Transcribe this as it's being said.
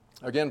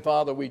Again,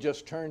 Father, we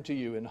just turn to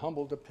you in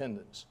humble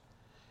dependence.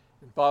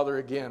 And Father,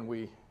 again,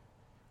 we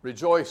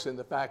rejoice in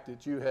the fact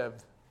that you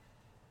have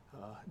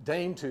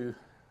deigned to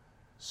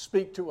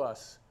speak to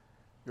us,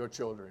 your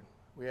children.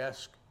 We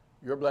ask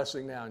your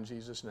blessing now in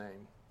Jesus'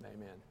 name.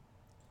 Amen.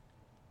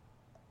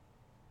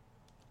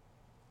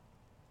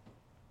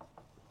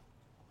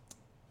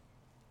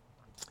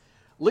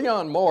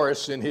 Leon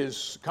Morris, in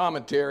his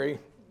commentary,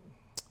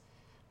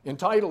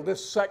 entitled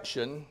this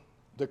section,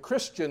 "The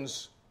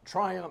Christian's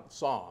Triumph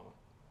Song."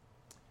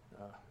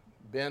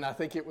 Ben, I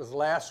think it was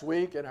last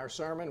week in our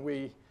sermon,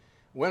 we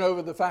went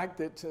over the fact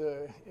that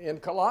in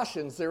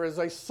Colossians there is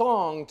a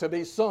song to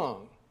be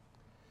sung.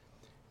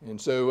 And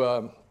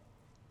so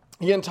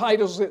he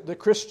entitles it "The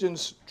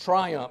Christian's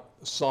Triumph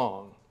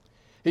Song."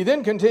 He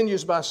then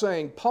continues by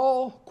saying,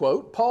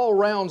 quote, Paul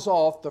rounds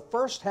off the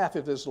first half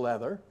of his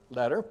letter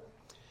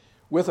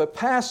with a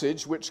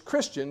passage which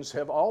Christians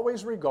have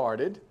always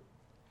regarded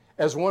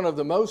as one of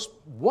the most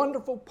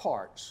wonderful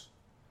parts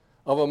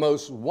of a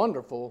most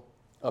wonderful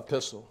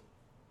epistle.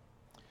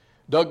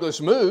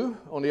 Douglas Moo,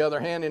 on the other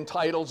hand,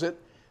 entitles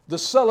it "The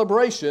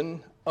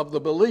Celebration of the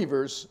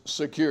Believer's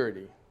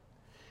Security."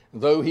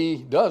 Though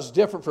he does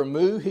differ from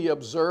Moo, he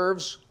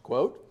observes,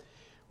 quote,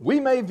 "We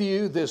may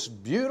view this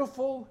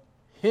beautiful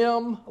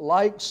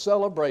hymn-like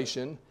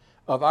celebration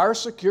of our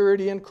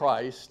security in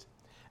Christ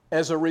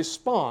as a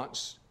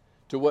response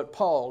to what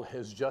Paul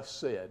has just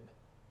said,"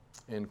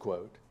 end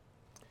quote.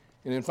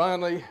 And then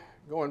finally,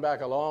 going back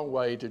a long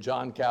way to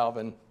John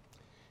Calvin,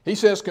 he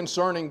says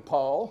concerning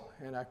Paul,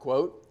 and I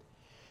quote,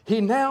 "He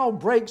now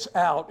breaks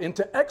out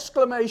into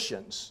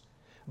exclamations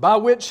by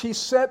which he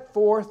set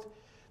forth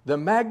the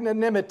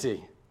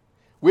magnanimity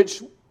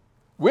with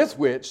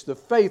which the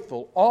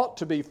faithful ought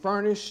to be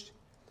furnished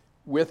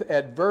with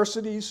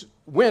adversities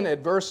when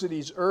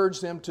adversities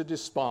urge them to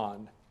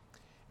despond."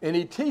 And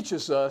he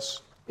teaches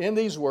us in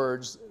these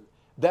words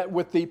that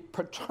with the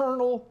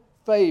paternal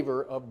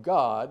favor of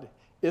God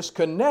is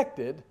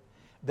connected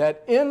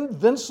that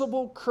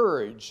invincible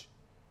courage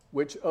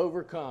which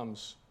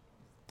overcomes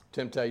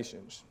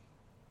temptations.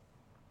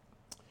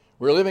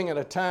 We're living in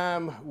a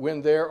time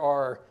when there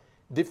are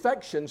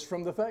defections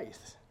from the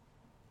faith,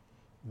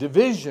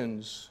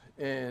 divisions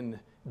and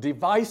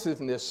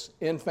divisiveness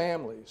in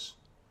families.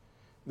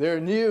 There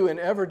are new and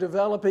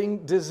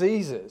ever-developing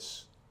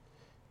diseases.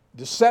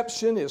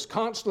 Deception is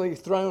constantly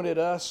thrown at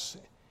us,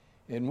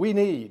 and we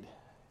need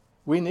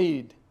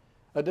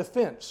a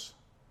defense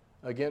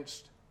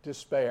against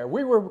despair.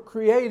 We were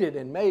created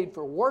and made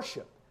for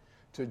worship,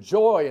 to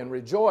joy and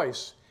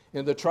rejoice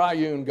in the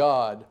triune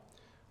God,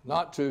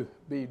 not to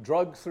be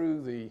drugged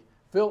through the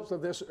filth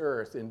of this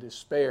earth in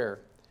despair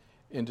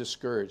and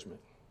discouragement.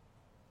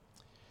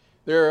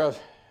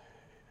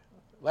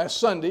 Last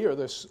Sunday, or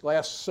this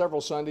last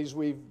several Sundays,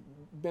 we've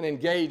been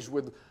engaged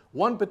with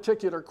one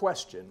particular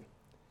question: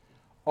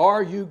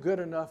 are you good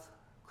enough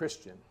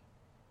Christian?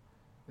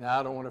 Now,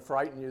 I don't want to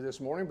frighten you this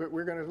morning, but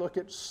we're going to look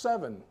at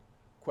 7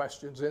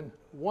 questions in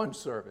one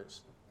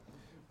service.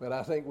 But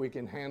I think we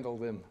can handle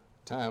them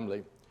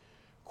timely.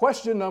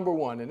 Question number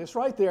 1, and it's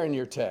right there in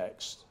your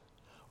text.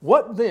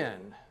 What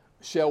then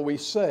shall we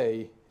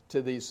say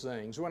to these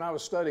things? When I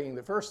was studying,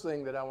 the first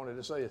thing that I wanted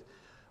to say is,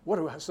 what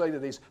do I say to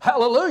these?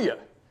 Hallelujah!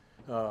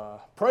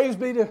 Praise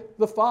be to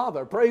the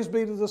Father, praise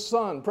be to the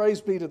Son,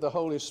 praise be to the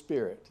Holy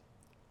Spirit.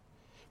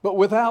 But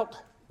without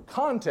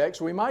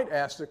context, we might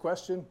ask the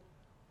question,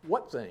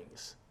 what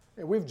things?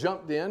 And we've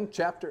jumped in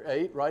chapter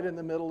 8, right in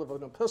the middle of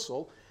an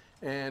epistle,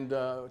 and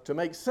to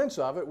make sense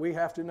of it, we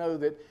have to know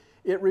that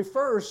it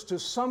refers to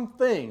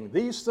something,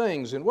 these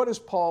things. And what is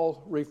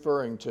Paul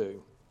referring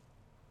to?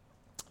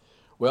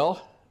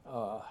 Well,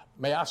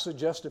 may I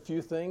suggest a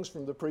few things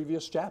from the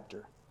previous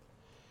chapter?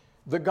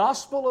 The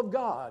gospel of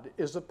God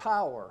is the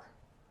power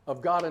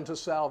of God unto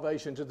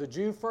salvation, to the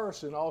Jew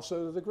first and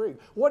also to the Greek.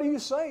 What do you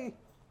say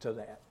to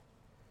that?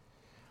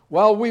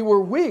 While we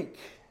were weak,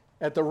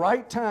 at the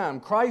right time,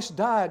 Christ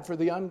died for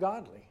the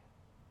ungodly.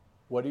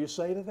 What do you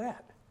say to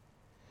that?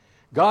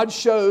 God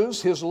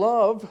shows His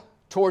love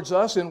towards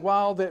us, and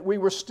while that we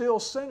were still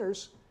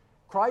sinners,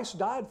 Christ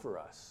died for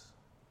us.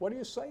 What do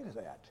you say to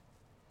that?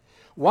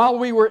 While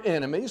we were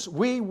enemies,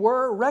 we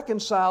were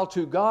reconciled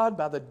to God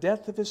by the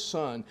death of His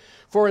Son.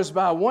 For as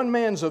by one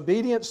man's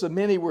obedience the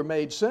many were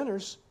made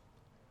sinners,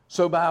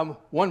 so by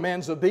one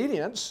man's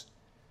obedience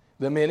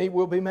the many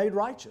will be made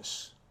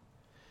righteous.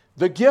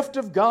 The gift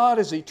of God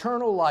is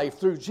eternal life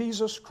through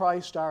Jesus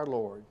Christ our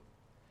Lord.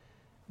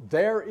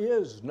 There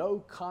is no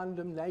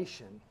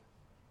condemnation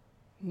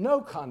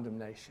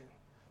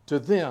to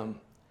them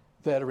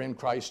that are in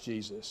Christ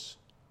Jesus.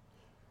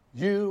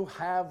 You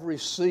have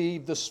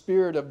received the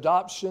spirit of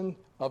adoption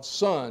of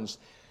sons,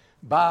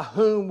 by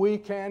whom we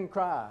can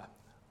cry,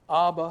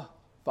 Abba,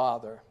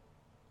 Father.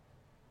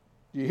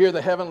 Do you hear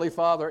the Heavenly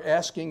Father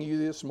asking you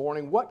this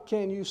morning, what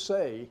can you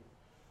say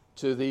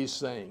to these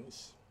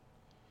things?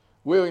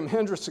 William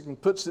Hendrickson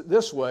puts it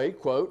this way,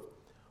 quote,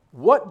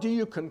 what do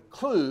you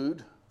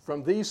conclude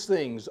from these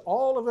things,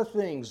 all of the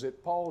things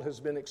that Paul has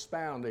been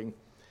expounding,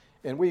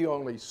 and we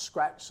only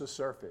scratch the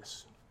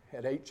surface.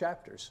 had 8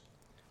 chapters.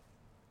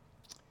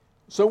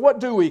 So what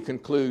do we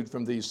conclude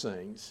from these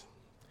things?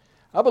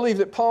 I believe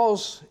that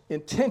Paul's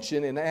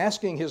intention in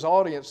asking his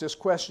audience this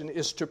question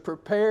is to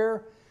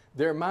prepare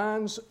their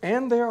minds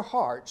and their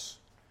hearts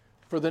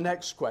for the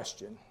next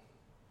question.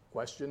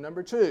 Question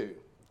number 2.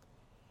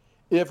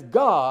 If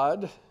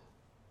God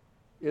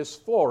is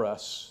for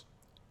us,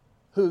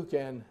 who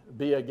can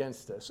be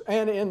against us?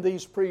 And in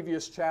these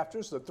previous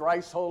chapters, the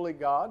thrice holy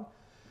God,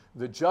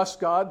 the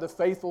just God, the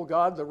faithful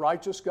God, the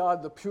righteous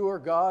God, the pure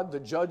God, the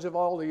judge of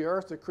all the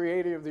earth, the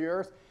creator of the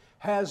earth,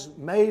 has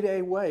made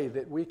a way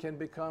that we can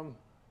become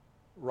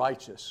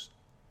righteous.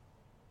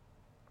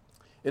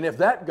 And if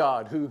that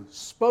God who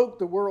spoke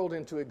the world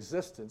into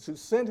existence, who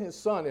sent his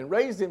Son and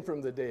raised him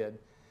from the dead,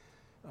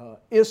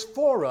 is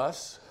for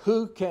us,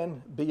 who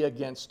can be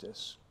against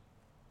us?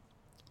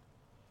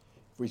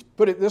 If we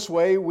put it this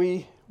way,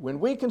 when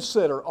we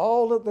consider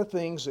all of the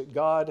things that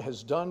God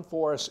has done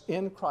for us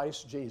in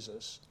Christ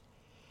Jesus,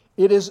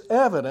 it is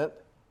evident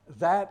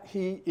that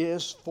he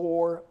is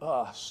for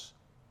us.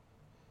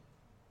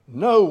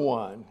 No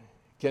one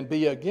can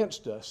be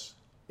against us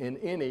in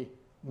any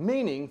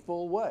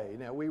meaningful way.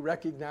 Now, we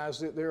recognize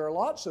that there are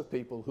lots of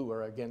people who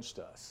are against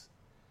us.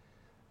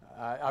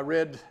 I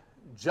read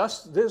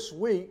just this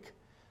week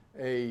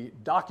a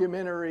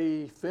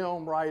documentary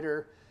film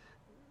writer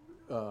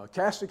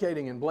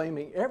castigating and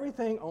blaming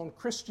everything on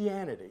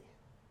Christianity.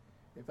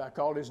 If I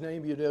called his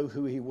name, you know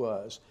who he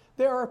was.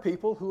 There are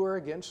people who are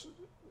against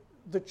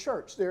the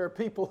church. There are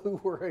people who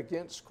were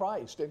against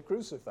Christ and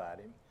crucified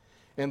him.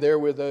 And there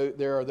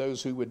are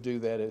those who would do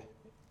that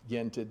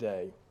again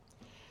today.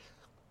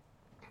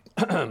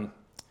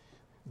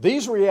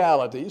 These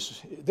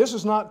realities, this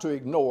is not to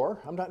ignore.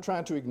 I'm not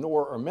trying to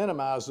ignore or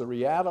minimize the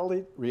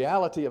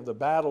reality of the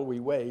battle we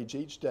wage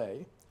each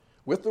day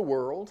with the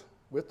world,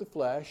 with the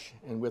flesh,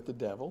 and with the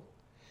devil.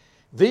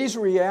 These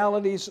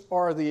realities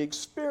are the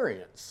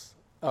experience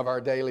of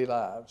our daily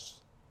lives.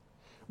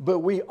 But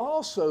we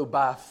also,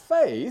 by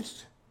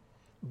faith,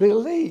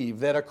 believe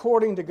that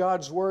according to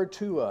God's word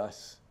to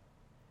us,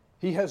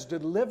 he has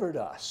delivered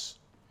us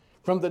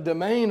from the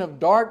domain of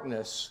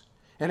darkness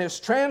and has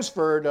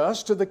transferred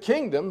us to the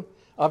kingdom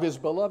of his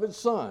beloved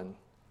Son,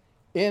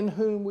 in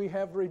whom we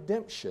have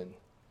redemption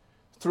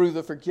through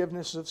the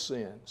forgiveness of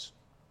sins.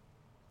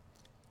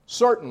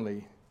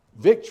 Certainly,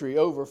 victory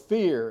over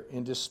fear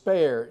and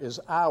despair is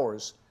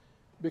ours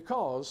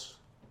because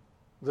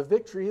the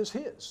victory is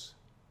his,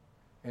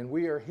 and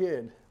we are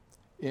hid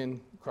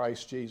in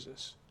Christ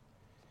Jesus.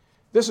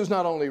 This is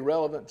not only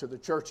relevant to the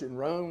church in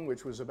Rome,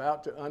 which was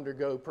about to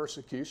undergo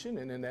persecution,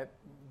 and in that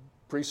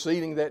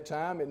preceding that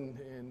time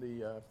in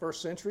the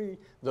first century,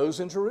 those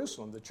in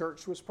Jerusalem, the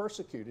church was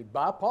persecuted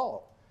by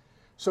Paul.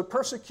 So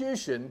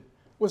persecution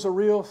was a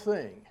real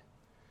thing.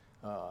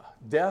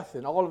 Death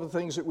and all of the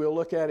things that we'll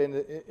look at in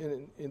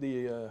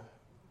the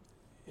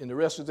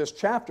rest of this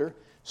chapter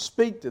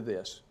speak to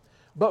this.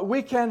 But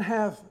we can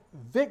have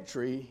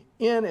victory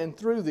in and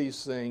through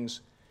these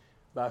things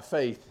by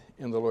faith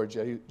in the Lord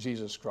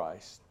Jesus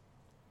Christ.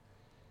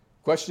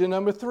 Question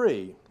number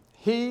 3.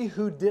 He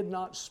who did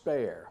not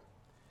spare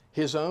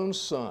his own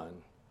Son,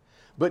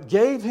 but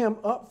gave him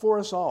up for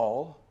us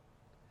all,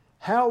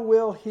 how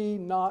will he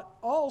not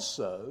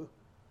also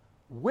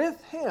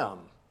with him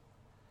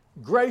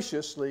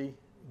graciously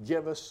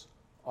give us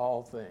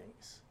all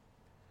things?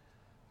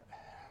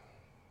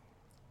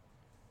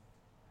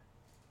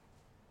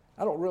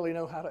 I don't really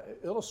know how to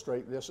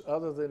illustrate this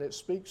other than it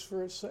speaks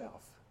for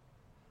itself.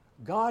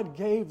 God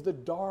gave the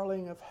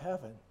darling of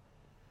heaven.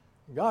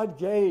 God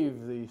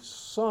gave the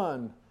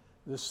Son,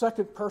 the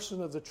second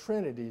person of the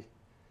Trinity,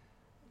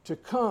 to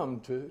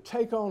come, to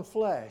take on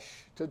flesh,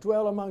 to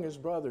dwell among his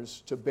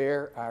brothers, to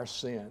bear our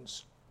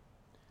sins.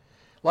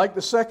 Like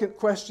the second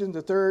question,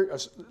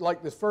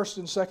 like the first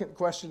and second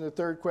question, the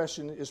third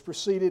question is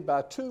preceded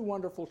by 2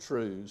 wonderful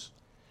truths.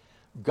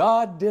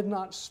 God did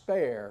not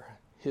spare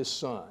his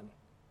Son.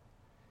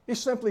 He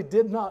simply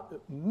did not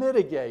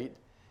mitigate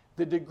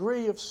the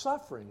degree of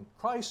suffering.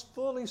 Christ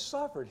fully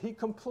suffered. He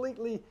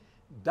completely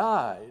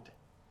died.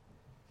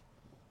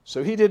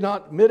 So he did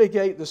not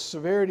mitigate the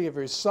severity of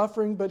his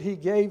suffering, but he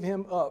gave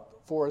him up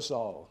for us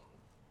all.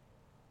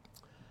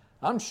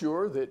 I'm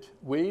sure that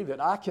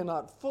I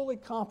cannot fully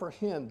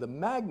comprehend the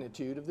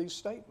magnitude of these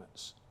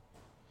statements.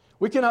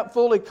 We cannot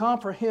fully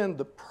comprehend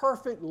the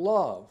perfect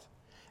love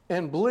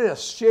and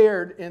bliss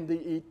shared in the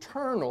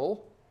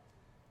eternal,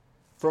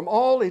 from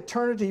all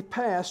eternity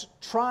past,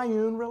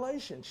 triune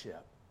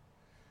relationship.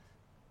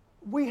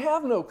 We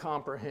have no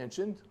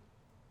comprehension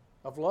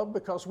of love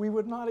because we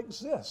would not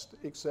exist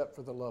except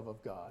for the love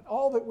of God.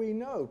 All that we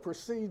know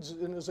proceeds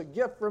and is a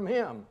gift from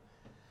him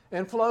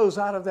and flows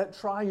out of that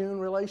triune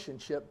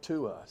relationship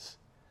to us.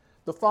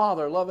 The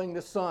Father loving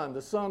the Son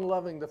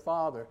loving the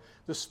Father,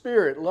 the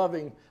Spirit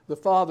loving the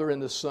Father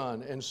and the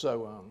Son, and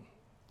so on.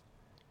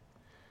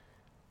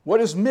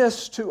 What is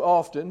missed too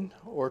often,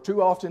 or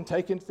too often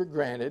taken for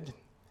granted,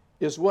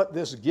 is what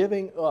this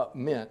giving up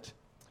meant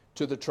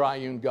to the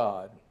triune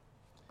God.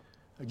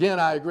 Again,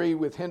 I agree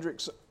with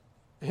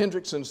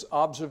Hendrickson's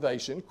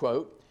observation,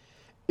 quote,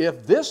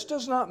 if this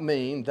does not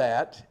mean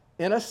that,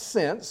 in a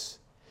sense,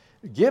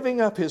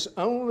 giving up his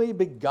only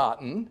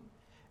begotten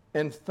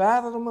and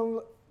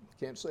fathomable,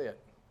 can't say it,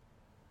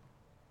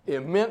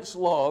 immense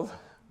love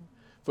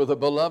for the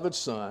beloved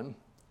Son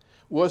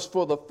was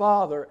for the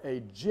Father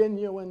a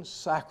genuine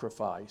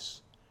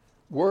sacrifice,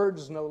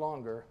 words no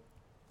longer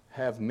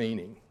have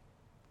meaning.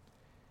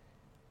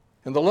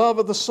 And the love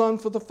of the Son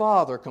for the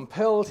Father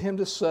compelled him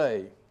to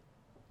say,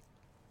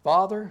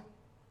 Father,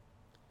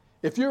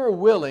 if you are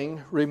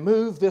willing,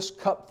 remove this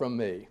cup from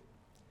me.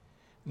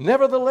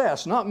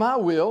 Nevertheless, not my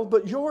will,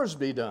 but yours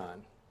be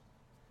done.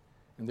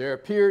 And there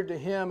appeared to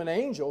him an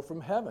angel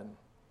from heaven,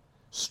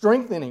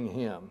 strengthening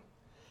him.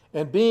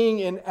 And being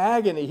in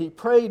agony, he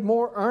prayed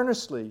more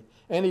earnestly,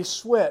 and his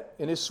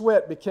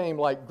sweat became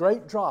like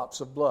great drops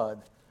of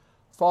blood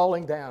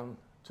falling down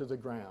to the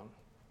ground.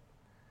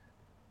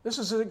 This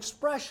is an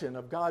expression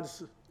of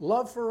God's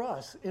love for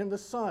us in the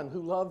Son who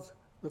loved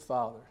the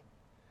Father.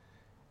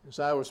 As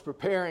I was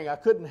preparing, I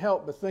couldn't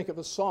help but think of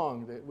a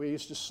song that we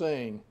used to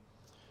sing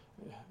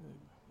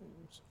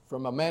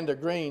from Amanda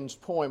Green's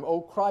poem, O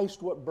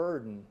Christ, what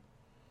burden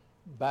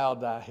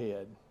bowed thy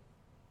head.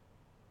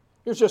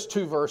 Here's just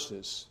 2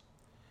 verses.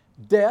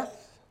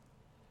 Death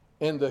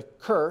and the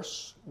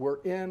curse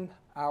were in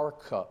our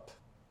cup.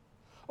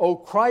 O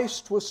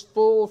Christ was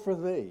full for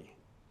thee,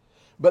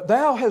 but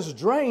thou hast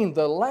drained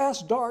the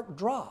last dark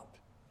drop.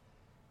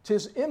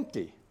 'Tis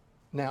empty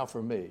now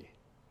for me.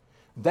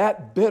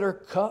 That bitter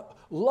cup,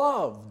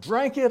 love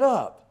drank it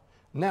up.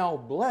 Now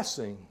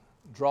blessing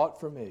draught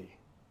for me.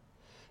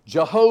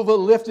 Jehovah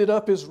lifted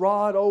up his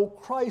rod, O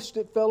Christ,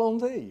 it fell on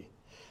thee.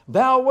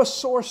 Thou wast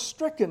sore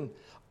stricken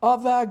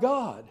of thy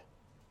God.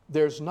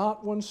 There's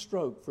not one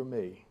stroke for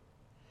me.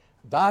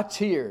 Thy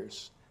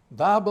tears,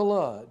 thy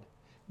blood,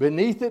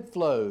 beneath it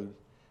flowed.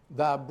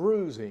 Thy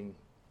bruising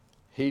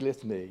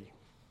healeth me.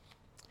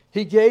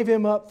 He gave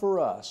him up for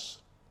us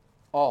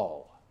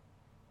all.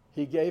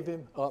 He gave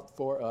him up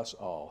for us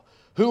all.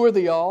 Who are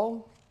the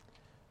all?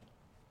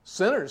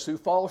 Sinners who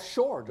fall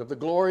short of the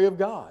glory of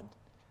God.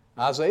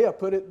 Isaiah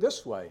put it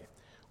this way,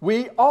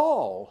 we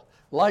all,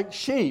 like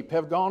sheep,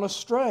 have gone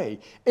astray.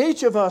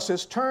 Each of us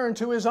has turned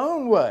to his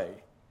own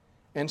way.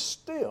 And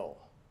still,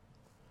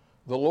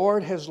 the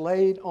Lord has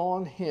laid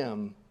on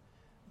him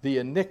the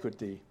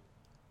iniquity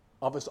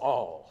of us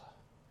all.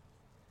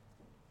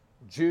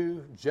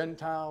 Jew,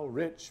 Gentile,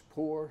 rich,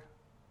 poor,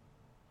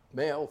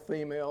 male,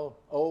 female,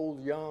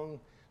 old, young,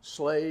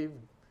 slave,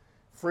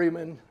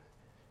 freeman,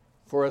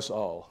 for us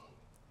all.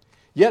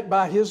 Yet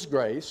by his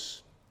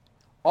grace,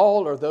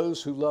 all are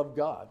those who love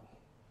God.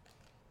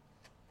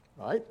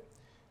 Right?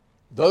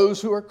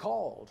 Those who are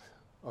called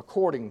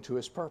according to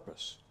his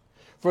purpose.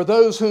 For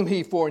those whom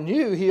he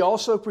foreknew, he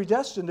also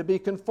predestined to be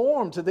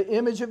conformed to the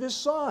image of his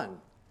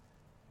Son,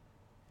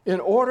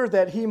 in order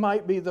that he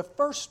might be the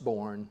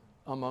firstborn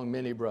among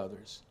many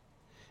brothers.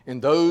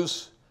 And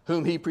those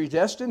whom he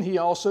predestined, he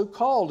also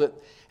called it.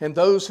 And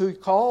those who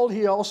called,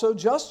 he also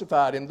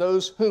justified. And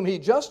those whom he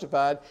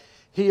justified,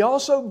 he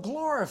also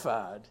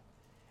glorified.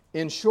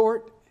 In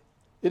short,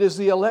 it is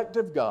the elect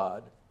of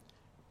God.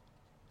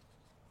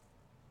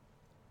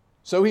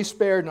 So he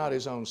spared not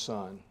his own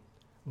Son,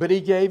 but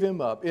he gave him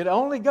up. It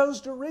only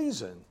goes to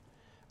reason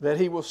that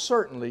he will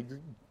certainly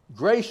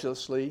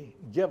graciously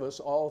give us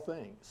all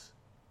things.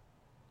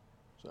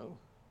 So,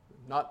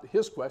 not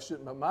his question,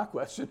 but my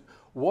question,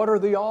 what are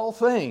the all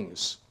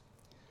things?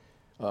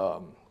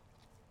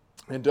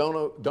 And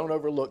don't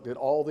overlook that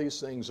all these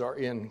things are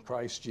in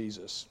Christ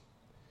Jesus.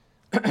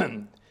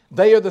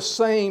 They are the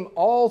same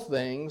all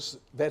things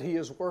that he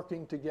is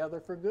working together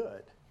for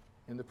good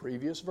in the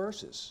previous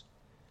verses.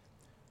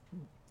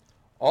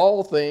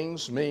 All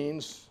things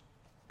means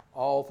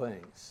all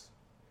things,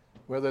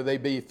 whether they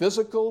be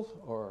physical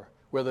or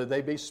whether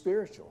they be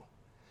spiritual.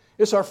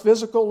 It's our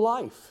physical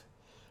life,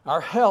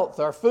 our health,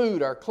 our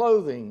food, our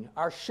clothing,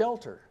 our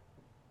shelter,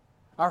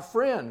 our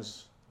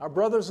friends, our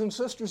brothers and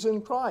sisters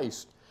in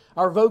Christ,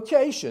 our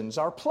vocations,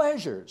 our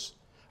pleasures,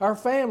 our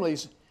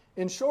families.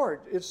 In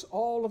short, it's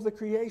all of the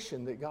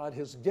creation that God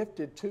has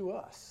gifted to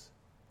us.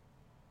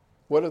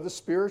 What are the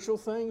spiritual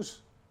things?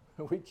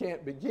 We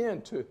can't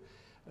begin to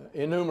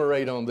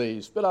enumerate on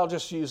these, but I'll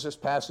just use this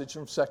passage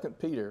from 2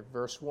 Peter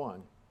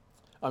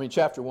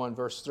chapter 1,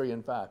 verse 3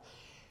 and 5.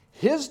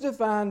 His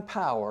divine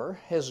power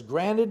has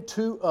granted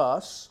to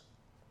us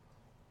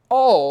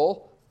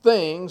all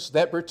things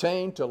that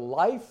pertain to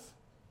life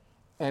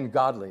and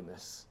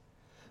godliness,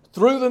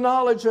 through the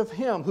knowledge of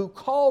him who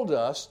called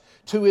us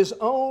to his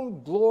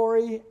own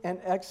glory and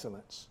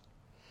excellence,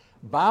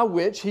 by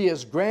which he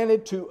has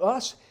granted to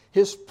us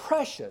his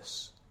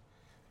precious,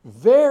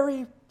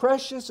 very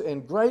precious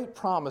and great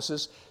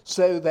promises,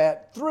 so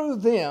that through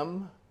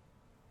them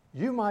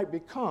you might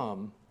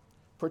become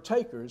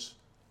partakers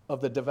of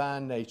the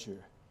divine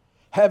nature,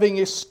 having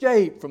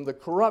escaped from the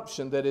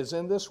corruption that is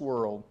in this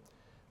world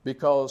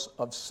because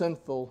of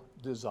sinful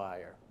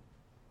desire.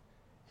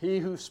 He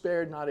who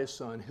spared not his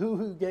Son,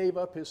 who gave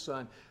up his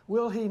Son,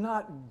 will he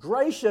not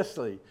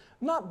graciously,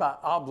 not by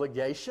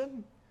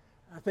obligation?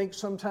 I think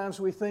sometimes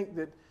we think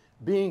that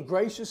Being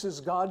gracious is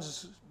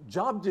God's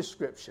job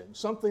description,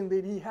 something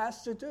that he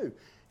has to do.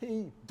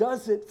 He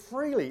does it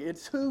freely.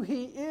 It's who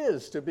he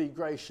is to be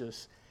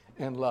gracious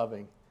and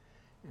loving.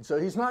 And so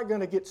he's not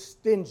going to get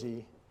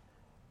stingy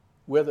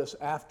with us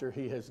after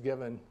he has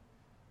given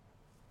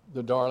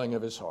the darling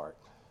of his heart.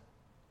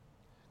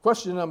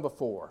 Question number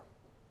 4.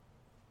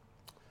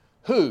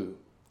 Who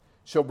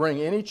shall bring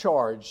any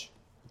charge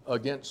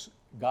against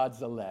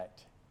God's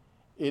elect?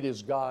 It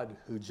is God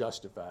who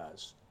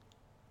justifies.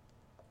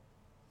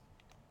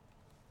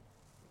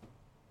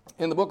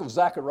 In the book of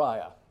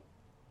Zechariah,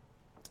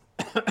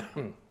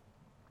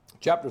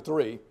 chapter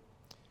 3,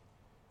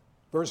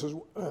 verses,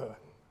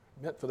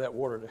 meant for that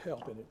water to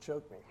help and it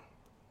choked me.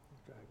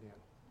 Try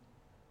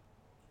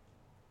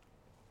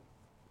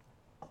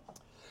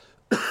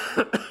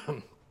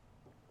again.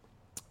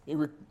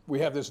 We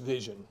have this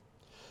vision.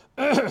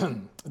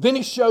 Then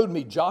he showed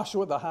me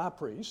Joshua the high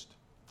priest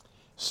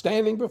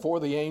standing before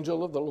the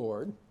angel of the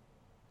Lord,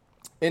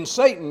 and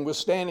Satan was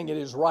standing at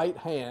his right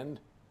hand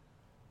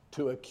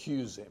to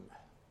accuse him.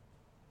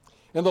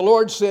 And the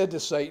Lord said to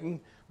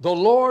Satan, "The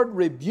Lord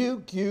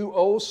rebuke you,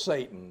 O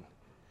Satan.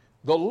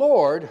 The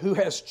Lord who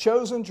has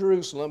chosen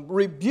Jerusalem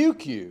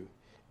rebuke you.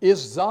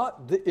 Is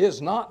not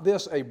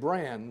this a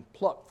brand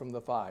plucked from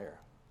the fire?"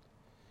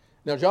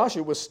 Now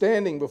Joshua was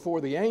standing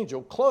before the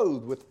angel,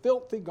 clothed with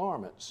filthy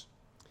garments.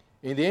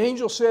 And the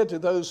angel said to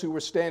those who were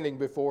standing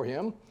before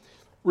him,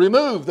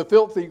 "Remove the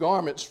filthy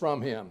garments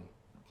from him."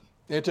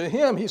 And to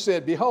him he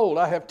said, "Behold,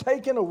 I have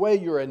taken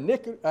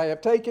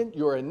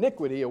your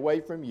iniquity away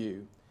from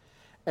you,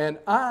 and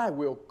I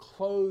will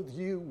clothe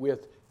you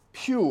with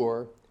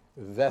pure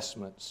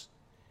vestments."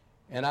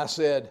 And I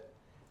said,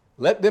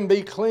 "Let them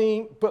be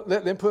clean,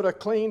 let them put a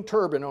clean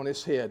turban on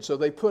his head." So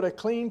they put a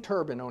clean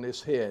turban on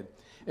his head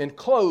and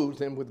clothed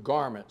him with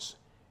garments.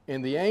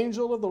 And the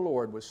angel of the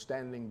Lord was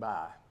standing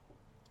by.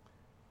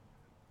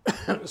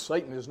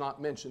 Satan is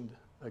not mentioned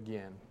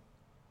again.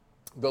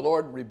 The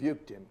Lord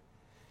rebuked him,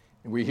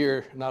 and we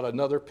hear not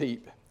another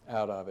peep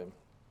out of him.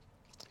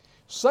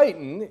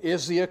 Satan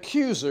is the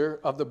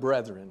accuser of the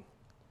brethren.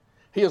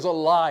 He is a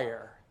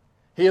liar.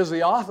 He is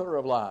the author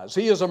of lies.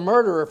 He is a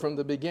murderer from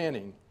the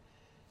beginning.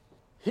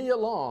 He,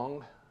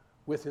 along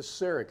with his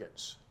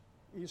surrogates,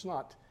 he's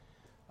not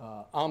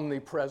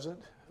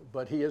omnipresent,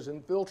 but he has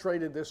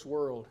infiltrated this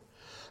world.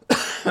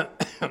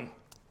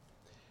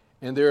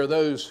 And there are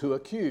those who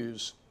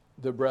accuse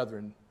the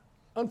brethren.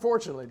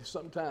 Unfortunately,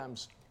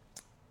 sometimes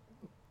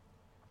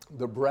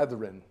the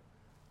brethren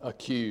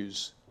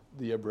accuse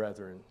the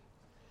brethren.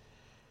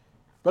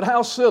 But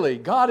how silly.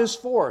 God is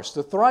for us.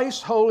 The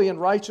thrice holy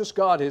and righteous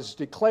God has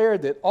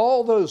declared that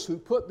all those who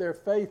put their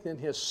faith in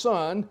his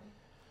Son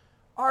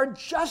are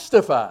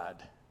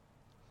justified.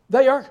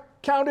 They are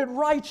counted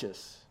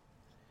righteous.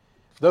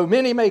 Though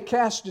many may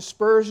cast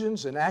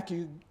dispersions and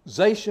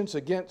accusations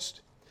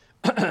against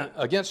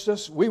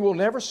us, we will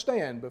never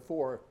stand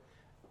before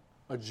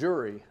a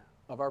jury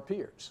of our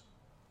peers.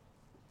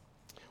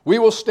 We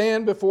will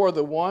stand before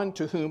the one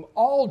to whom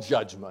all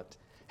judgment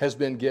has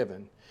been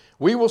given.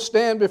 We will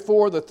stand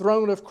before the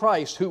throne of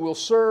Christ, who will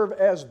serve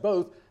as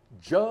both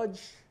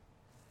judge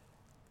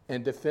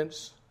and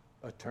defense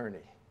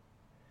attorney.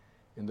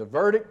 And the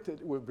verdict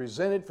that was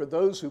presented for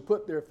those who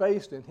put their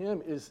faith in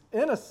him is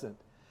innocent,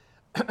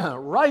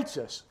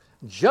 righteous,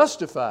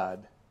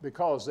 justified,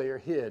 because they are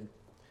hid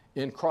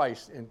in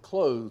Christ and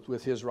clothed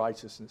with his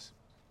righteousness.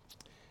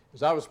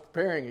 As I was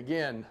preparing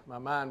again, my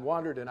mind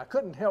wandered, and I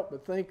couldn't help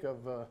but think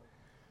of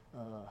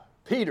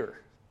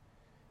Peter.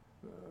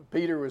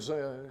 Peter was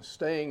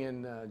staying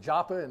in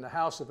Joppa in the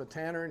house of a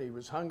tanner, and he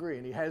was hungry,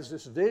 and he has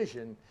this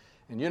vision.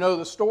 And you know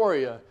the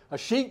story, a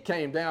sheet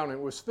came down and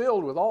it was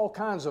filled with all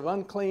kinds of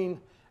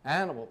unclean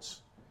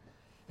animals.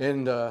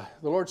 And the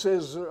Lord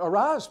says,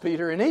 "Arise,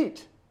 Peter, and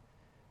eat."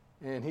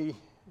 And he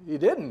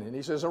didn't. And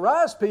he says,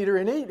 "Arise, Peter,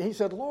 and eat." And he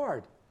said,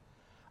 "Lord,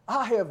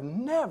 I have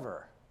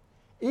never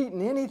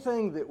eaten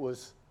anything that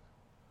was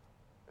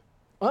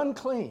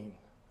unclean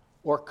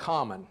or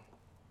common."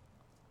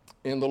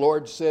 And the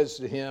Lord says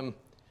to him,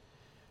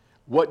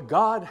 "What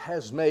God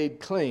has made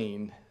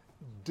clean,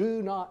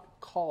 do not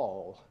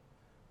call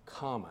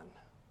common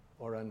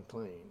or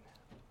unclean."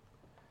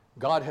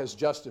 God has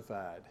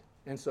justified,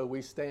 and so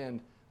we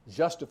stand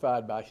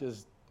justified by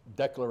his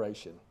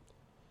declaration.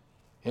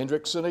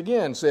 Hendrickson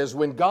again says,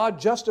 when God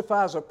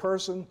justifies a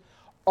person,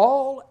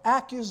 all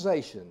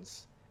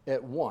accusations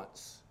at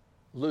once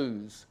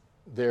lose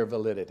their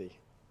validity.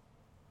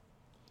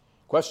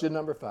 Question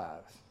number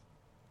 5.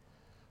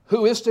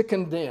 Who is to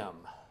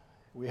condemn?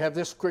 We have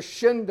this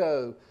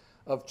crescendo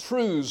of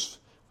truths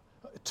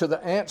to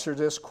the answer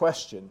to this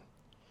question.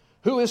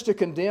 Who is to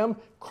condemn?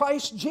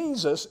 Christ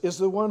Jesus is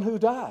the one who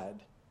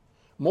died.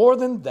 More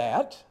than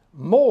that,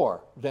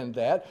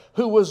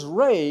 who was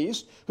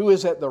raised, who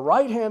is at the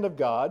right hand of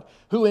God,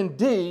 who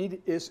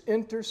indeed is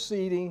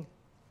interceding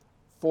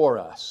for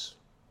us.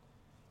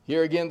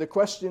 Here again, the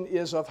question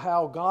is of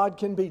how God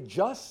can be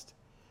just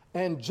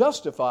and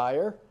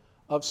justifier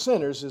of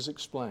sinners is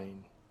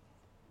explained.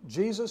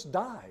 Jesus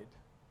died.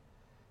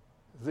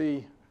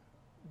 The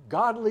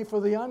godly for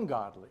the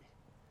ungodly.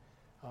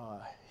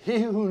 He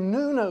who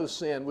knew no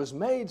sin was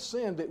made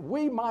sin that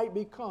we might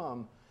be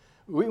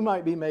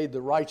made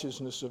the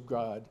righteousness of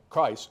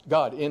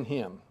God in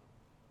him.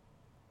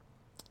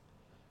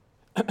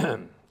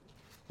 And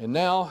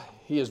now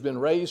he has been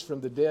raised from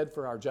the dead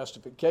for our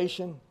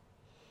justification,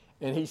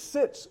 and he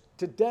sits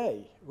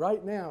today,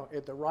 right now,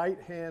 at the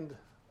right hand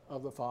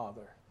of the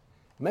Father,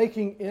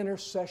 making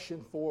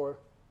intercession for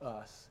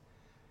us.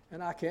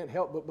 And I can't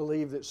help but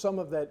believe that some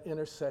of that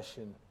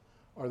intercession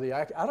I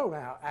don't know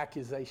how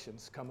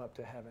accusations come up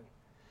to heaven.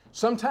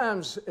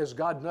 Sometimes, as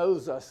God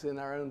knows us in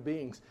our own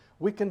beings,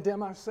 we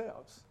condemn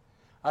ourselves.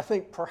 I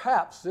think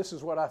perhaps this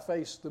is what I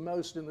face the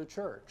most in the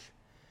church,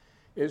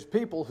 is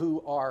people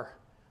who are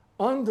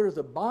under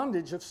the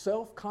bondage of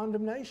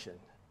self-condemnation.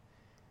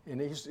 And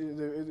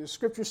the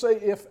scriptures say,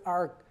 if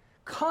our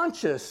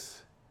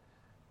conscience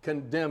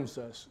condemns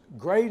us,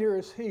 greater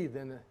is he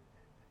than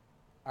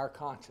our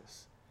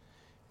conscience.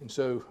 And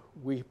so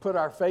we put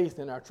our faith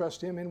and our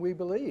trust in him, and we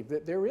believe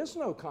that there is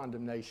no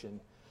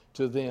condemnation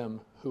to them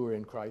who are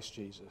in Christ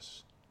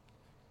Jesus.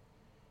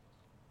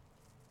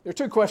 There are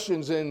two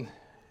questions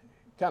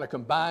kind of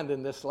combined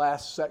in this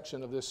last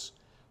section of this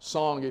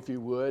song, if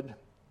you would.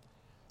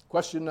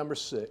 Question number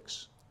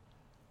 6.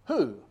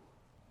 Who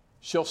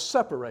shall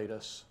separate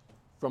us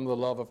from the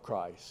love of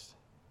Christ?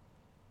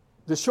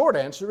 The short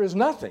answer is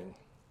nothing.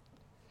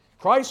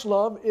 Christ's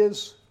love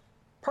is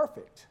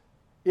perfect.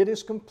 It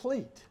is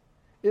complete.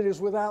 It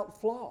is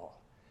without flaw.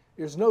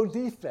 There's no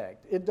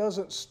defect. It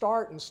doesn't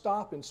start and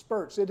stop in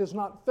spurts. It is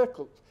not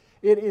fickle.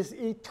 It is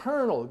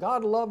eternal.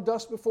 God loved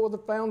us before the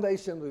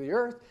foundation of the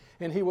earth,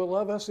 and he will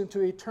love us into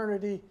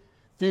eternity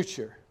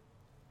future.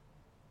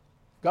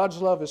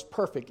 God's love is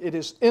perfect. It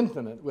is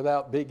infinite,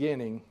 without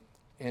beginning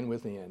and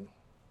within.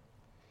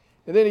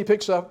 And then he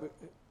picks up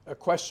a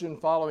question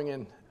following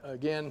in,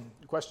 again,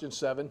 question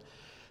 7.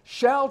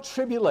 Shall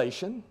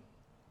tribulation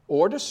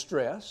or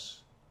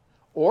distress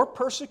or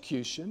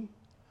persecution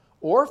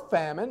or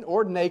famine,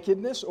 or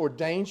nakedness, or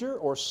danger,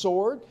 or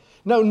sword?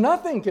 No,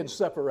 nothing can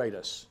separate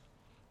us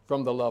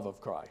from the love of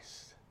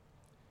Christ.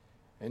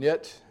 And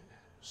yet,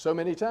 so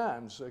many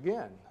times,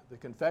 again, the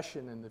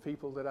confession and the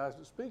people that I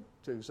speak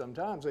to,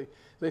 sometimes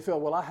they feel,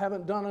 well, I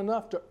haven't done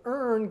enough to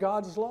earn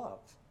God's love.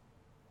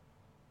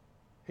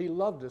 He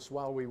loved us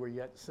while we were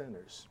yet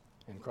sinners,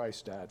 and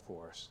Christ died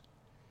for us.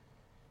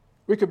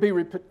 We could be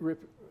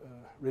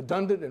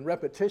redundant and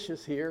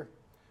repetitious here,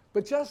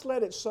 but just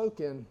let it soak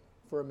in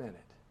for a minute.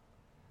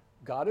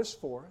 God is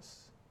for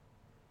us.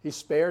 He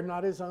spared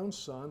not his own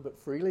son, but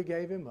freely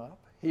gave him up.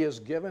 He has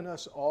given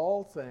us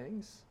all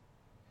things.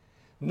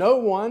 No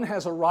one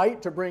has a right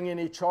to bring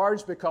any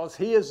charge, because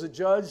he is the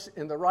judge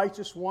and the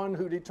righteous one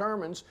who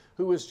determines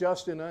who is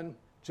just and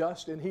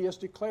unjust, and he has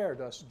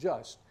declared us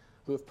just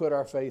who have put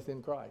our faith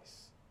in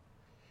Christ.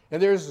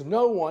 And there is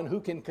no one who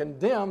can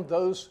condemn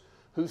those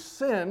whose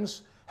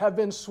sins have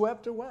been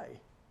swept away,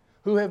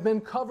 who have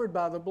been covered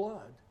by the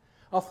blood.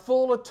 A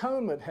full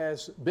atonement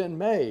has been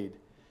made.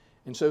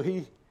 And so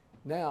he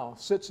now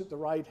sits at the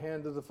right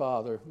hand of the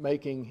Father,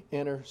 making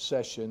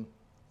intercession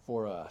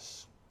for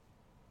us.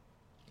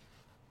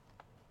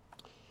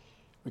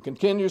 We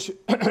continue,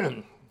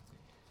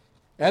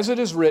 as it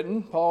is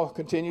written, Paul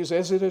continues,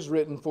 as it is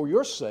written, for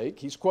your sake,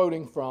 he's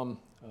quoting from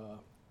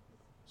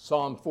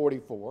Psalm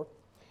 44,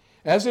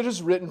 as it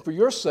is written, for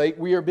your sake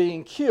we are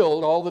being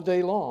killed all the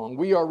day long.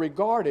 We are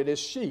regarded as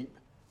sheep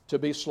to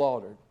be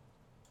slaughtered.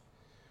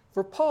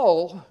 For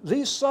Paul,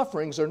 these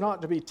sufferings are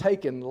not to be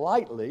taken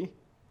lightly,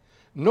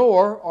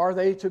 nor are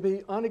they to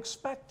be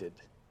unexpected.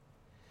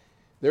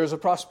 There's a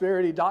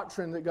prosperity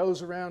doctrine that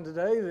goes around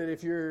today that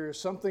if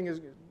something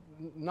is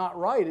not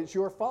right, it's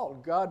your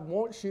fault. God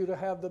wants you to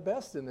have the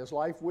best in this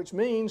life, which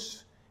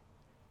means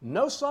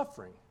no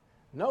suffering,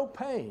 no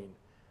pain,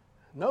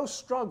 no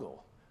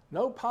struggle,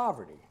 no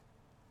poverty.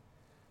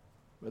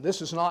 But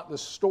this is not the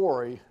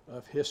story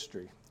of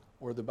history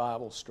or the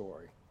Bible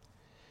story.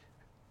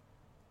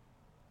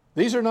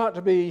 These are not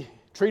to be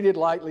treated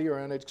lightly or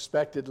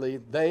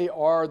unexpectedly. They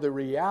are the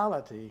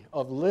reality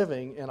of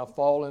living in a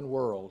fallen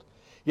world.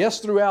 Yes,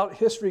 throughout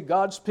history,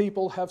 God's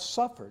people have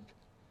suffered.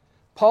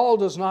 Paul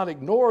does not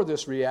ignore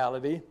this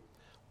reality,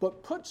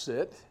 but puts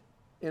it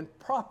in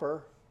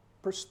proper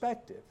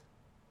perspective.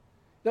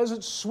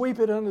 Doesn't sweep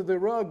it under the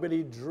rug, but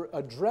he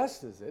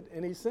addresses it,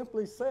 and he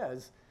simply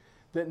says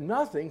that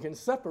nothing can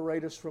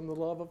separate us from the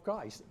love of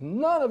Christ.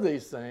 None of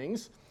these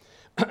things,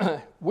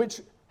 which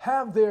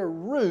have their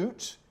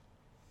root,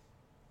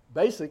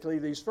 basically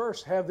these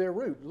first have their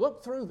root.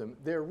 Look through them.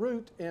 Their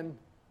root in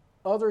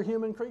other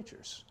human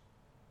creatures.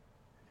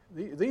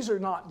 These are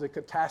not the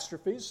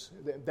catastrophes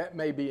that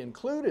may be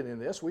included in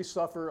this. We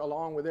suffer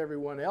along with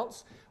everyone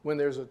else when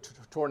there's a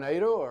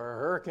tornado or a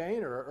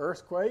hurricane or an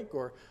earthquake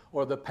or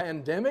the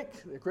pandemic.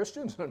 The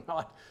Christians are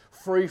not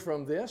free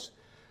from this.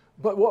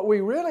 But what we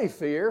really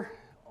fear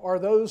are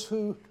those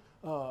who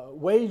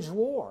wage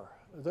war,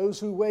 those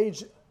who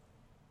wage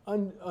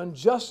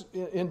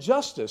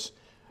injustice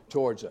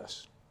towards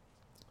us.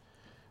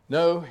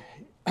 No,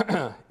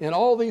 in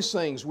all these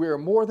things we are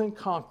more than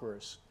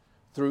conquerors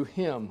through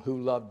him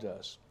who loved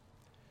us.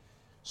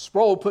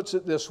 Sproul puts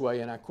it this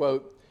way, and I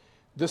quote,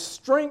 "The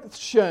strength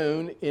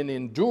shown in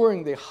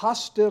enduring the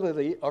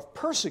hostility of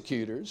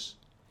persecutors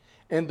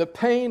and the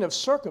pain of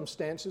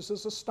circumstances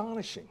is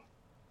astonishing.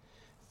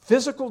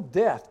 Physical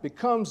death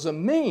becomes the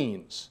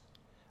means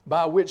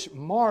by which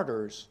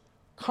martyrs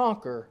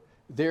conquer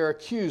their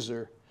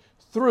accuser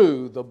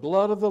through the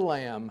blood of the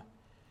Lamb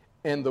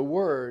and the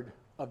word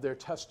of their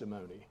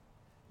testimony."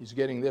 He's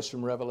getting this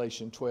from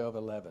Revelation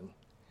 12:11.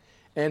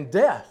 And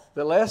death,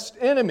 the last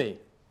enemy,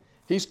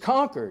 he's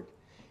conquered.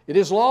 It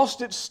has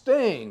lost its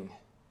sting.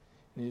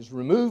 It is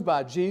removed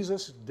by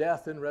Jesus'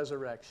 death and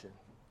resurrection.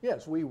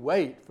 Yes, we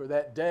wait for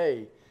that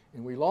day,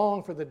 and we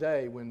long for the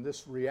day when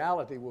this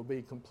reality will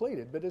be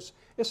completed. But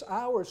it's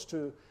ours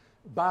to,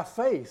 by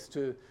faith,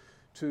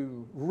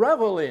 to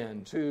revel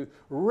in, to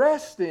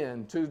rest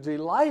in, to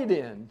delight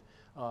in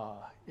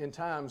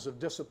times of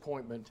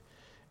disappointment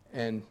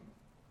and,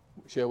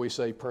 shall we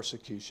say,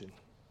 persecution.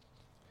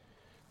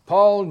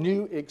 Paul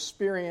knew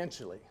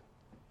experientially.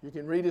 You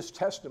can read his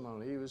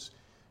testimony. He was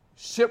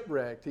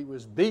shipwrecked, he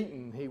was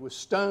beaten, he was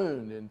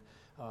stoned, and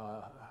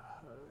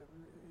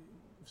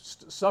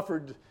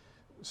suffered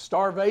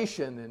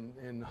starvation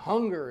and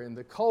hunger and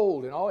the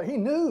cold and all. He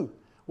knew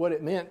what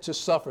it meant to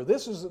suffer.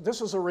 This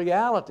is a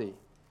reality.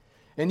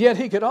 And yet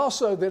he could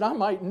also, that I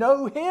might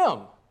know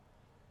him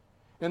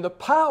and the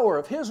power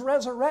of his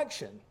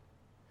resurrection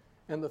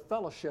and the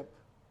fellowship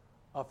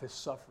of his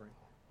suffering.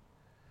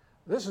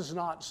 This is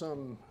not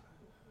some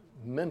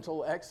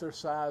mental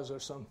exercise or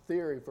some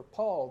theory. For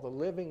Paul, the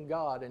living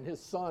God and his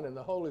Son and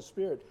the Holy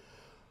Spirit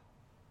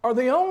are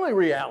the only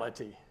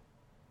reality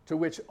to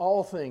which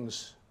all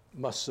things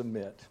must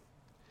submit.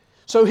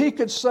 So he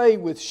could say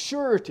with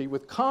surety,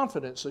 with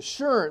confidence,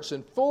 assurance,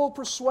 and full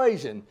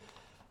persuasion,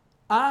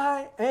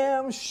 "I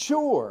am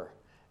sure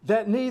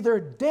that neither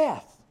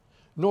death,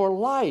 nor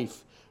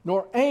life,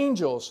 nor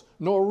angels,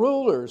 nor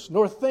rulers,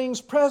 nor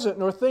things present,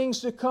 nor things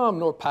to come,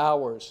 nor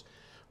powers,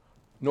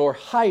 nor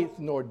height,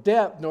 nor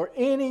depth, nor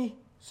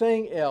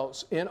anything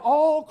else in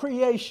all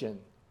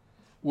creation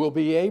will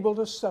be able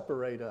to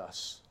separate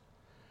us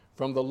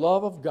from the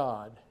love of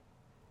God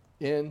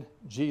in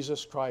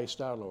Jesus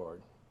Christ our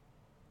Lord."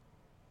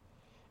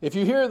 If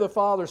you hear the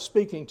Father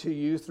speaking to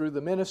you through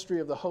the ministry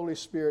of the Holy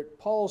Spirit,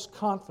 Paul's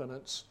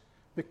confidence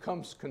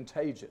becomes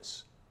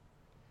contagious.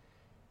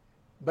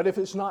 But if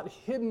it's not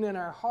hidden in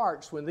our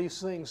hearts when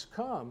these things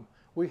come,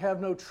 we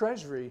have no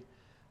treasury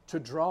to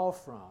draw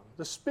from.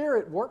 The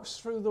Spirit works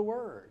through the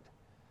Word.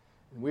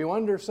 And we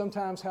wonder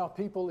sometimes how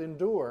people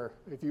endure.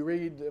 If you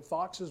read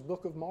Fox's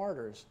Book of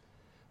Martyrs,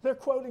 they're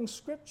quoting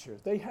Scripture.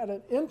 They had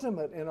an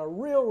intimate and a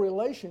real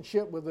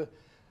relationship with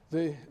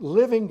the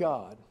living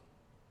God.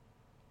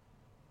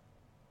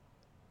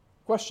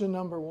 Question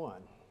number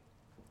one,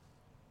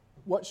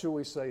 what shall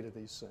we say to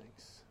these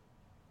things?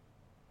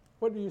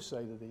 What do you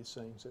say to these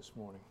things this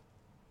morning?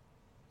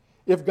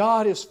 If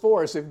God is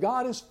for us, if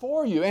God is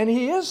for you, and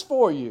He is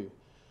for you,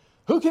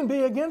 who can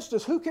be against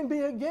us? Who can be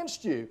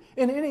against you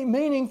in any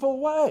meaningful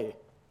way?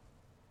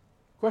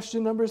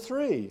 Question number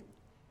three,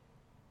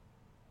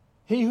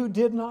 He who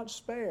did not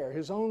spare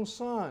His own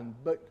Son,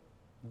 but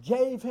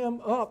gave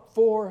Him up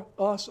for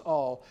us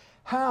all,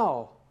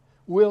 how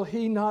will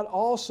He not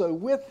also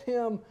with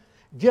Him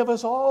give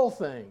us all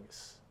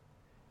things?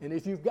 And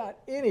if you've got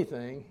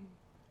anything,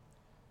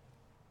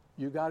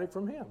 you got it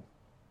from Him.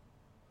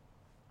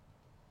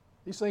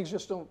 These things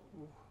just don't,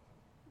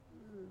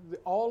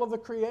 all of the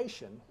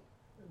creation,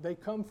 they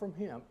come from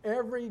Him.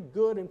 Every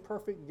good and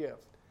perfect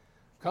gift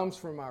comes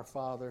from our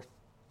Father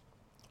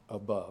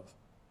above.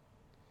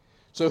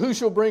 So who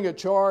shall bring a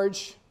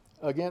charge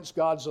against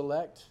God's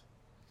elect?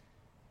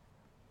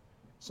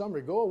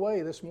 Somebody, go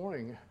away this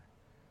morning.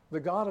 The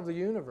God of the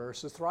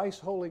universe, the thrice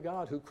holy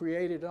God who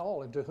created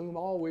all and to whom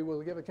all we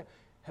will give account,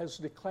 has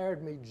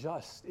declared me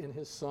just in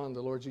His Son,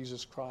 the Lord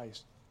Jesus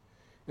Christ.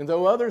 And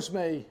though others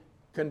may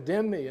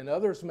condemn me and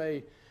others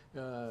may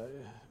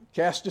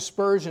cast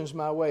dispersions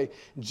my way,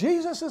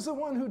 Jesus is the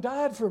one who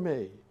died for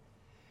me.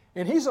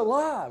 And He's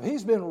alive.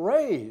 He's been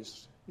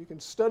raised. You can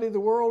study the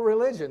world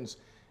religions.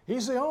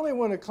 He's the only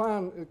one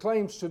who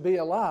claims to be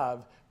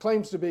alive,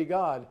 claims to be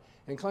God,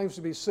 and claims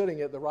to be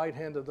sitting at the right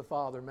hand of the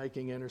Father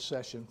making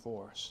intercession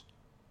for us.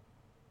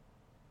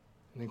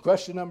 And then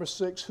question number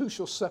 6, who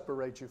shall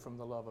separate you from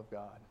the love of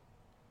God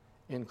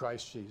in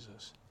Christ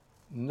Jesus?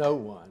 No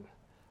one.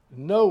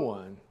 No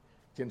one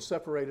can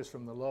separate us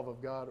from the love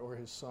of God or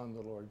His Son,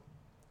 the Lord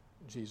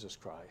Jesus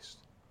Christ.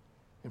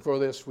 And for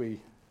this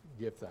we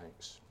give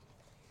thanks.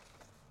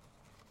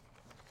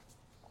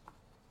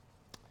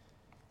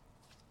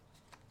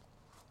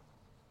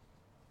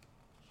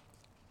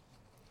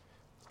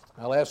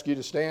 I'll ask you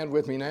to stand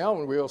with me now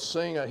and we'll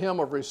sing a hymn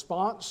of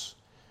response.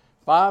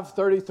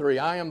 533,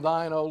 I am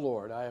thine, O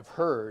Lord, I have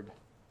heard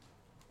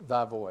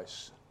thy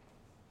voice.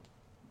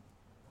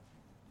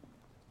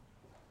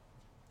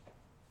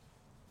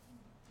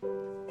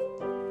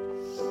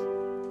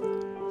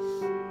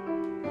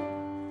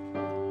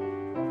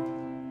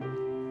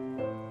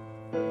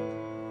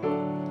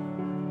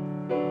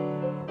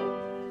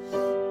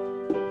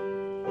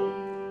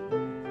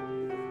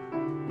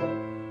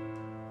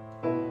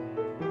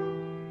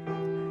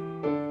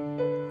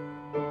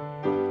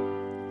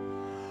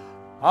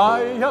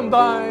 I am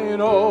thine,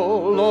 O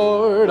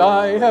Lord,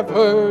 I have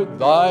heard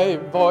thy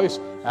voice,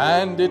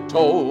 and it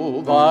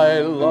told thy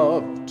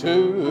love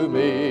to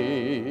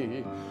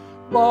me.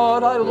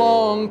 But I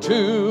long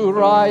to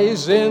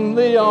rise in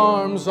the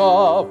arms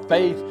of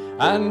faith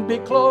and be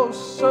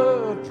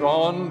closer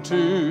drawn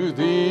to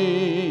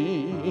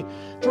thee.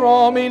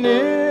 Draw me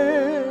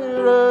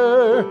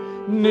nearer,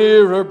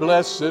 nearer,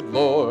 blessed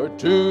Lord,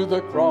 to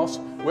the cross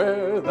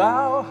where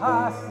thou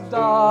hast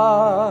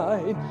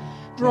died.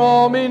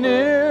 Draw me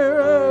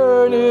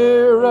nearer,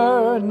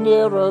 nearer,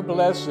 nearer,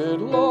 blessed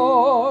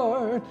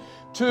Lord,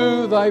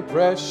 to thy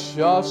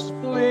precious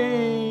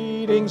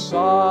bleeding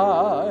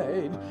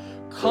side.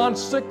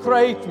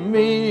 Consecrate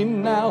me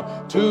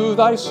now to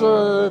thy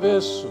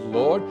service,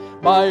 Lord,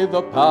 by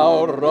the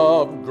power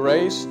of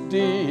grace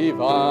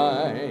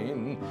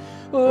divine.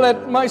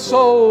 Let my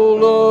soul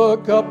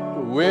look up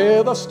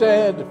with a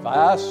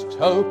steadfast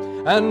hope,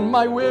 and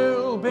my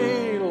will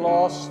be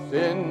lost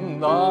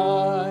in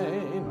thine.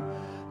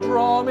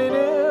 Draw me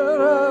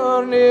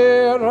nearer,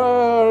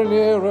 nearer,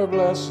 nearer,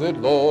 blessed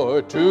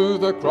Lord, to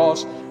the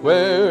cross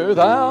where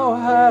thou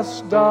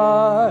hast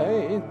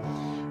died.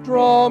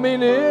 Draw me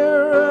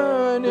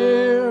nearer,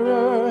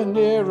 nearer,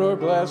 nearer,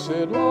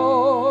 blessed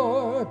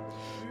Lord,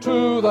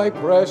 to thy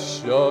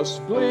precious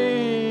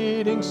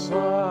bleeding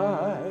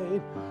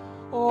side.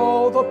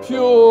 Oh, the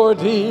pure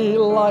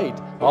delight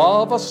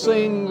of a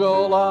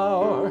single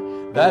hour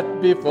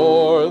that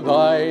before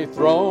thy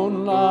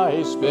throne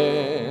I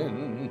spend.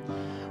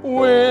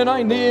 When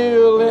I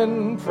kneel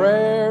in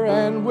prayer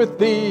and with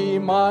thee,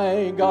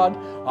 my God,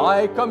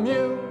 I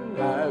commune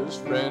as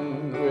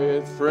friend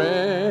with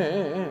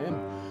friend.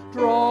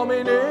 Draw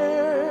me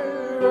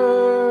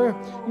nearer,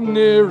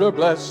 nearer,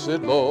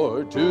 blessed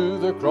Lord, to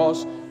the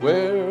cross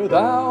where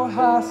thou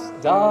hast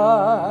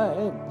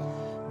died.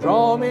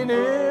 Draw me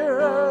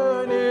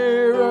nearer,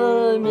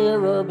 nearer,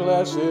 nearer,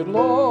 blessed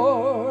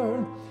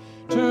Lord,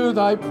 to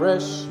thy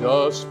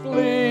precious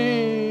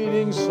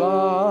bleeding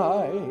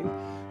side.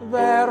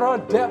 There are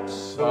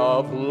depths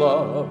of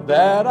love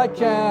that I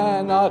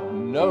cannot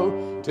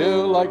know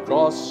till I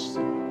cross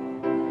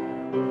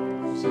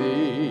the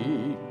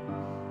sea.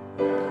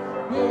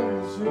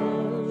 Yes,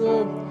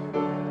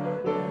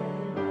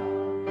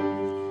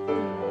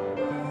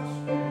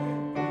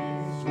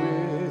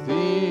 with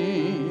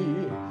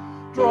thee.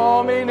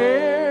 Draw me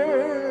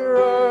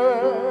nearer,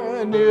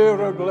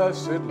 nearer,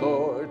 blessed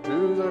Lord,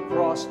 to the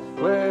cross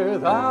where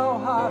thou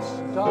hast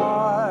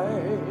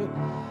died.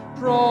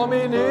 Draw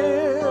me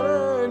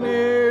nearer,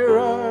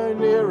 nearer,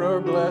 nearer,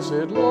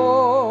 blessed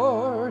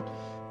Lord,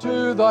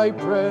 to thy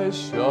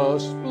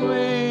precious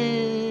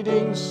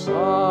bleeding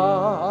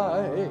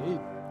side.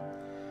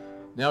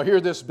 Now hear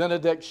this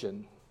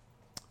benediction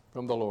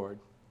from the Lord.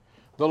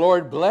 The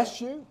Lord bless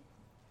you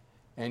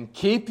and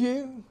keep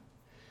you.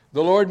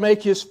 The Lord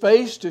make his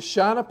face to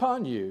shine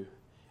upon you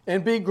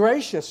and be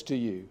gracious to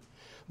you.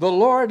 The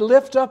Lord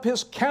lift up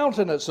his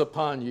countenance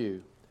upon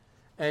you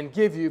and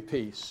give you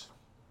peace.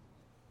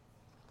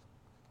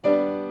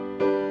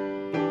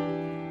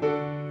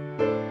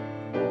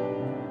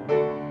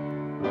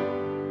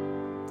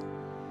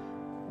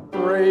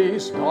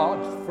 Praise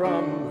God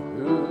from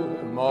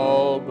whom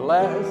all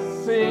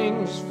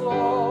blessings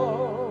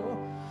flow.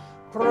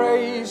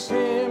 Praise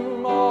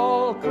him,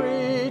 all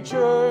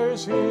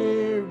creatures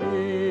here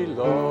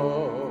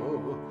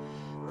below.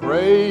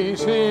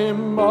 Praise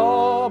him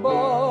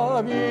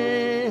above,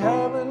 ye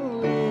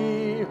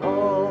heavenly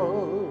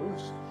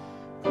hosts.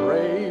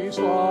 Praise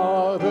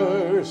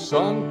Father,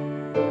 Son,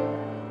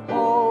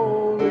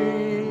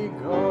 Holy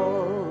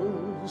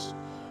Ghost.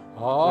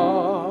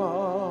 Amen.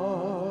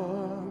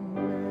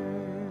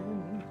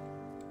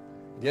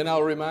 Again,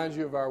 I'll remind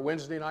you of our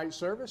Wednesday night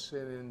service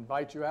and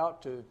invite you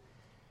out to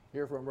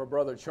hear from our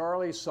brother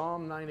Charlie,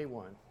 Psalm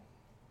 91.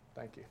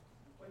 Thank you.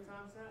 What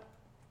time's that?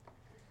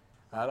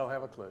 I don't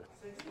have a clue.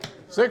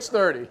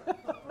 6:30.